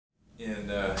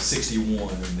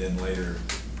61, and then later,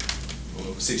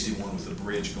 well, 61 with the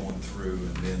bridge going through,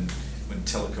 and then when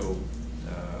Tellico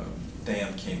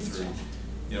Dam came through,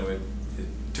 it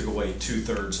took away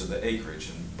 2/3 of the acreage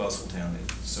in Busselltown,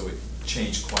 so it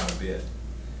changed quite a bit.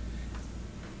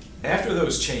 After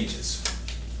those changes,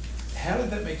 how did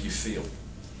that make you feel?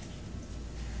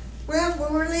 Well,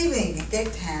 we were leaving at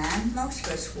that time. Most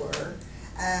of us were.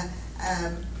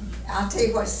 I'll tell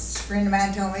you what a friend of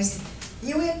mine told me. He said,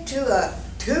 "You went to a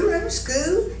 2-room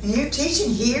school and you're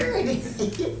teaching here?"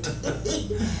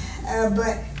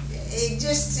 But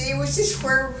it was just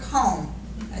where home.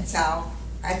 That's all.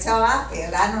 That's all I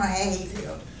felt. I don't know how he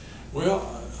felt. Well,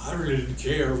 I really didn't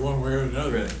care one way or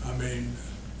another. Really? I mean,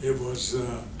 it was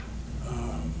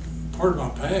part of my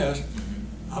past.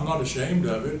 I'm not ashamed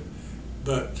of it,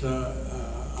 but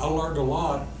I learned a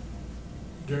lot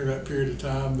during that period of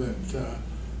time that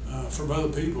from other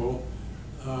people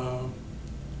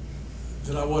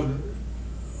that I wasn't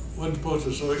supposed to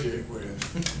associate with.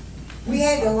 We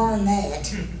had to learn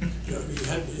that.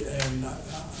 And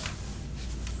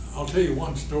I'll tell you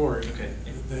one story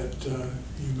that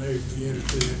you may be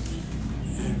interested in.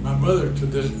 And my mother, to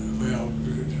this, well,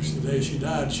 just the day she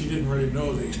died, she didn't really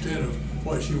know the extent of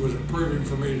what she was approving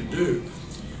for me to do.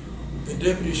 The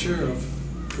deputy sheriff,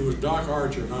 who was Doc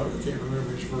Archer, and I can't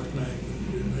remember his first name,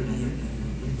 but maybe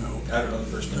you know. I don't know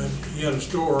the first name. He had a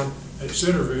store at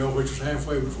Centerville, which was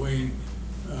halfway between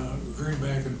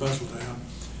Greenback and Busselltown.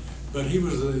 But he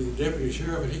was the deputy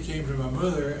sheriff, and he came to my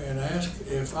mother and asked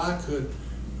if I could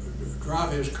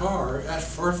drive his car. Asked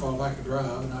first of all if I could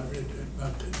drive, and my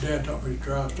dad taught me to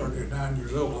drive starting at 9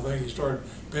 years old. I think he started.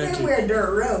 We're a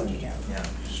dirt road, you know. Yeah.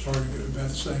 Starting about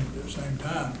the same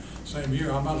time, same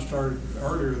year. I might have started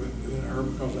earlier than her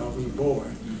because I was a boy.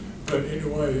 But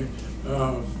anyway,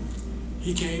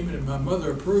 he came, and my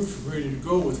mother approved for me to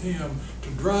go with him to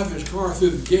drive his car through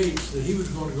the gates that he was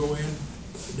going to go in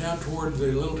down toward the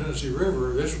Little Tennessee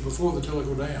River. This was before the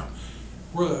Tellico Dam,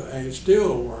 where a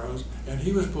still was, and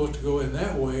he was supposed to go in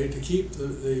that way to keep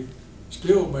the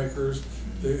still makers,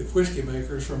 the whiskey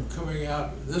makers, from coming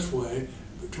out this way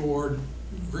toward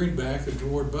Greenback and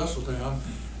toward Busselltown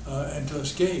and to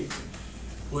escape.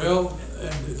 Well,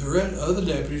 and the other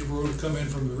deputies were going to come in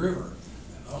from the river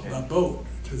by boat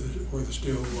to where the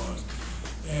still was.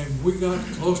 And we got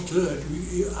close to it.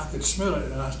 I could smell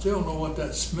it, and I still know what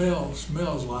that smells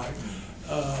like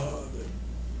of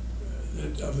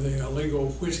the illegal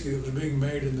whiskey that was being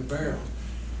made in the barrels.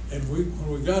 And when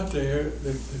we got there,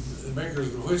 the makers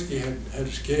of the whiskey had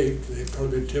escaped. They'd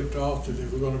probably been tipped off that they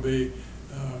were going to be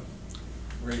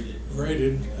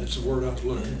raided. That's the word I was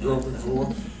groping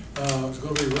for. It was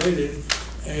going to be raided,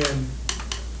 and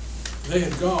they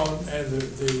had gone, and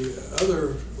the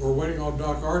other were waiting on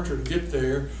Doc Archer to get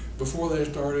there before they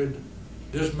started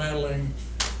dismantling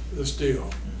the still.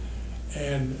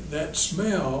 And that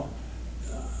smell,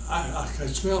 I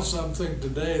could smell something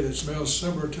today that smells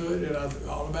similar to it, and I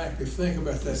automatically think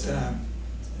about that time.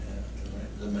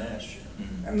 Yeah, the mash.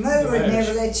 My mother would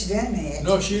never let you do that.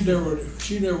 No, she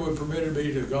never would permitted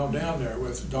me to go down there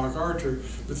with Doc Archer,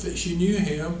 but she knew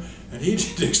him, and he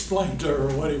did explain to her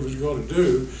what he was going to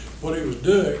do, what he was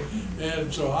doing,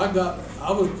 and so I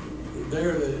was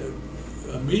there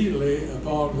immediately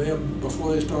upon them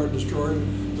before they started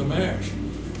destroying the mash,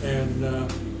 and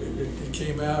it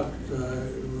came out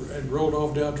and rolled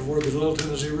off down toward the Little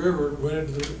Tennessee River and went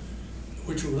into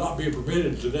which would not be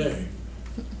permitted today.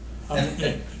 I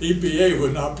mean, EPA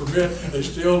would not permit a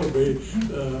still to be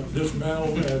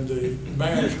dismantled and the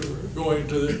mash going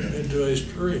into a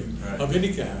stream of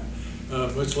any kind,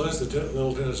 much less the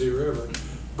Little Tennessee River.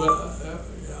 But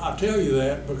I tell you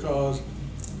that because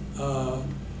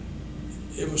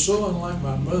it was so unlike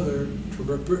my mother to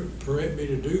permit me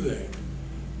to do that.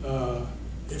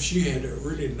 If she had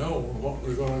really known what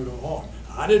was going to go on,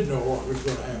 I didn't know what was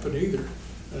going to happen either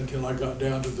until I got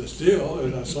down to the still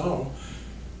and I saw.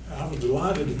 I was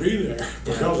delighted to be there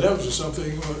because that was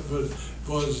something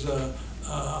that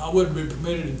I wouldn't be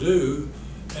permitted to do,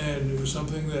 and it was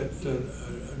something that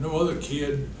no other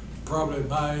kid probably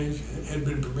my age had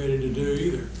been permitted to do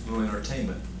either. A little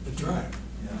entertainment. That's right.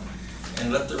 Yeah.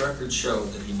 And let the record show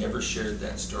that he never shared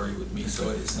that story with me, so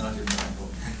it is not in my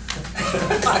book.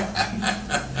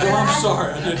 Well, I'm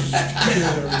sorry, I didn't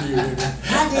share it with you.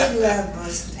 I did love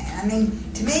Busselltown. I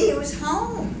mean, to me it was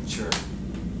home. Sure.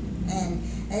 And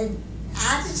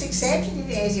I just accepted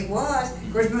it as it was.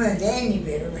 Of course, Mother and Dad knew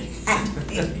better, but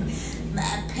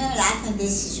apparently I think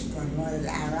this is one of the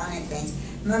ironic things.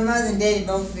 My mother and Daddy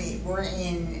both were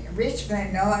in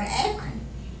Richmond, no, in Akron.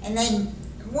 And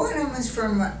one of them was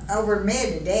from over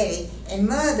Mid, Daddy, and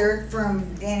Mother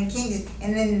from down in Kingston,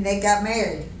 and then they got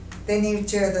married. They knew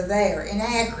each other there in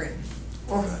Akron.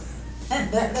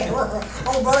 They were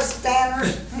old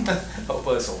Busselltowners. Oh,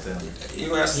 Busselltown.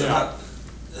 You asked Yeah. about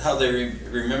how they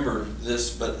remember this,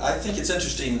 but I think it's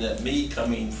interesting that me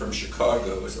coming from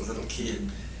Chicago as a little kid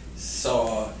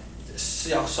saw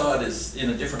it as in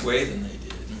a different way than they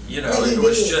did. You know, Yeah, it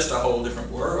was did. just a whole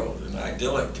different world and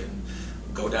idyllic, and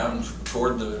go down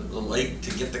toward the lake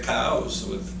to get the cows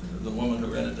with the woman who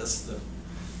rented us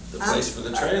the place for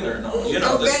the trailer and all. You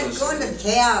know, this was. Going to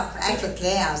the actual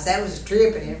cows, that was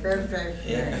tripping.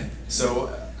 Yeah. So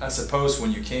I suppose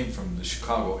when you came from the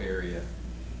Chicago area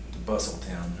to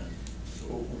Busselltown,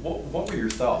 what were your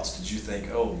thoughts? Did you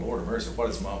think, oh, Lord of mercy, what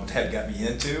has Mom and Dad got me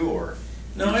into, or?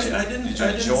 No, I didn't. Did you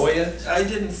enjoy it? I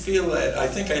didn't feel that. I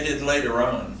think I did later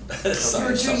on. You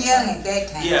were too young at that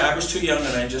time. Yeah, I was too young,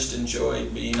 and I just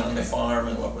enjoyed being on the farm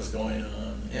and what was going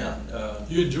on. Yeah.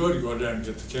 You enjoyed going down and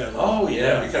get the cattle. Oh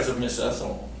yeah, because of Miss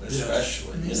Ethel,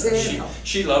 especially. Miss You know, Ethel.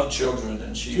 she loved children,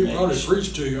 and She probably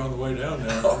preached to you on the way down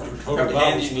there. probably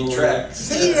handed me tracts.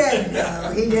 He doesn't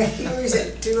know. He was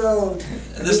too old.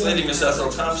 And this lady, Miss Ethel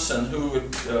Thompson, who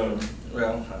would,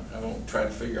 well, I won't try to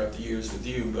figure out the years with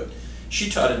you, but she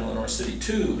taught in Lenore City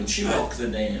too, and she walked the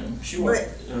dam. She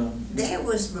walked. That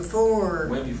was before.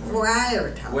 Way before. I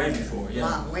ever taught. Way before, yeah.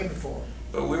 Wow, way before.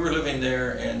 But we were living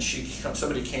there, and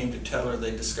somebody came to tell her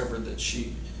they discovered that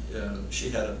she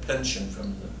had a pension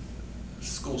from the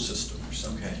school system or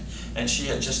something. Okay. And she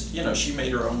had just, you know, she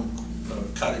made her own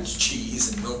cottage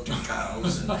cheese and milked her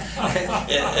cows, and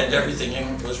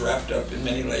everything was wrapped up in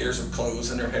many layers of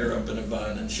clothes, and her hair up in a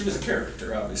bun. And she was a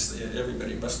character, obviously.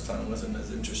 Everybody in Busselltown wasn't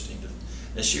as interesting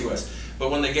as she was. But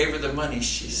when they gave her the money,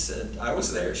 she said, I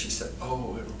was there, she said,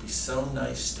 oh, it'll be so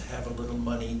nice to have a little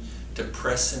money to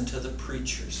press into the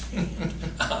preacher's hand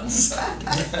on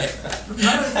Sunday.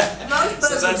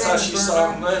 So that's how she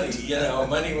saw money. You know,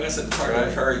 money wasn't part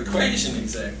of her equation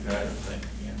exactly, I don't think.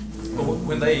 Yeah. Well,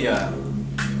 when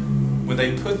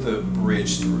they put the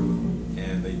bridge through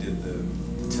and they did the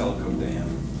Tellico Dam,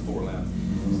 Fort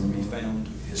Loudon, we found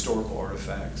historical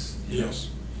artifacts. Yes.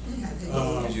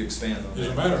 Could you expand on As a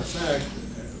that? matter of fact,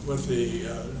 with the,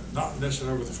 not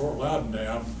necessarily with the Fort Loudon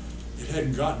Dam, it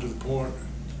hadn't gotten to the point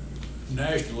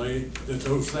nationally that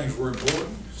those things were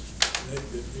important.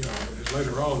 You know, it's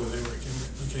later on that they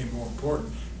became more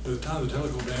important. By the time the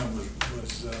Tellico Dam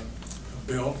was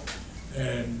built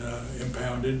and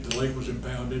impounded, the lake was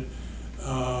impounded,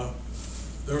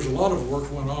 there was a lot of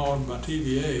work went on by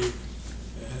TVA,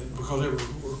 because they were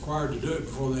required to do it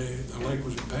before the lake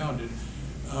was impounded,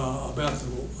 about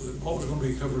what was going to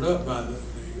be covered up by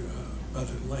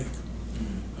the lake.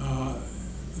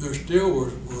 There still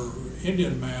were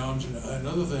Indian mounds and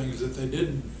other things that they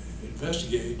didn't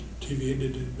investigate, TVA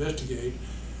didn't investigate,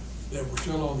 that were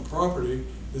still on the property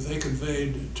that they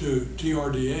conveyed to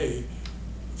TRDA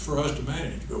for us to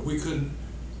manage. But we couldn't,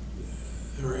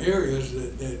 there were areas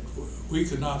that we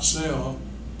could not sell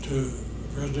to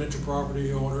residential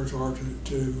property owners or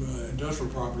to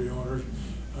industrial property owners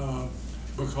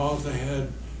because they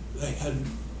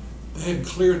hadn't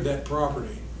cleared that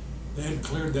property. They hadn't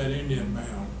cleared that Indian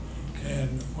mound.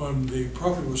 And when the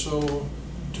property was sold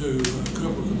to a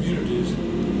couple of communities,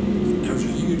 there was a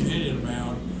huge Indian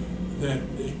mound that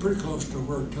is pretty close to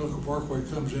where Tellico Parkway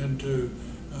comes into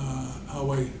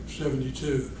Highway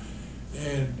 72.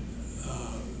 And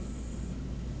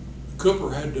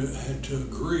Cooper had to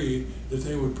agree that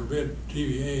they would prevent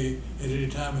TVA at any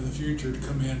time in the future to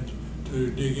come in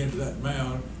to dig into that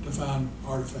mound to find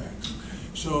artifacts.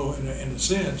 So in a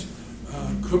sense,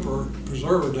 Cooper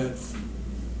preserved that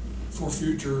for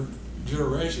future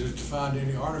generations to find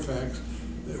any artifacts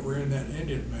that were in that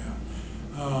Indian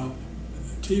mound.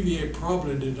 TVA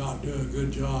probably did not do a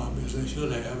good job as they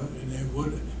should have, and they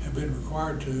would have been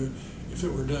required to if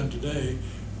it were done today,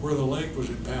 where the lake was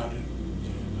impounded.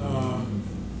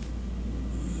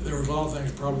 There was a lot of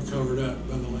things probably covered up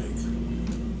by the lake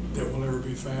that will never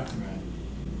be found.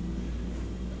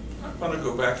 I want to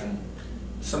go back and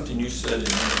something you said in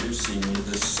introducing me to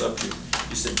this subject.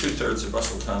 You said 2/3 of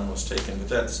Busselltown was taken,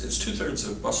 but it's 2/3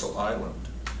 of Bussell Island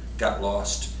got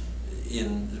lost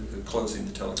in closing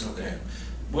the Tellico Dam.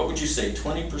 What would you say,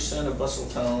 20% of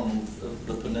Busselltown, of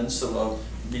the peninsula,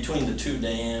 between the two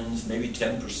dams, maybe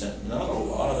 10%? Not a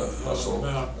lot of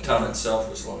Busselltown itself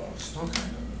was lost. Okay.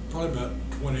 Probably about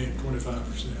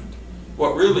 20–25%.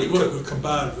 What really What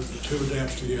combined with the two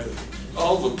dams together.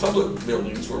 all the public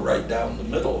buildings were right down the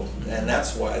middle, and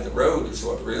that's why the road is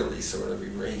what really sort of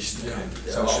erased Yeah.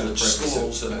 So I all should the have prefaced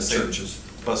schools it and by the saying churches.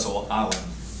 Bussell Island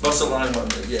Bus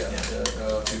alignment, yeah.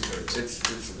 Yeah.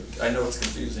 2/3. I know it's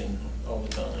confusing all the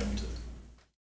time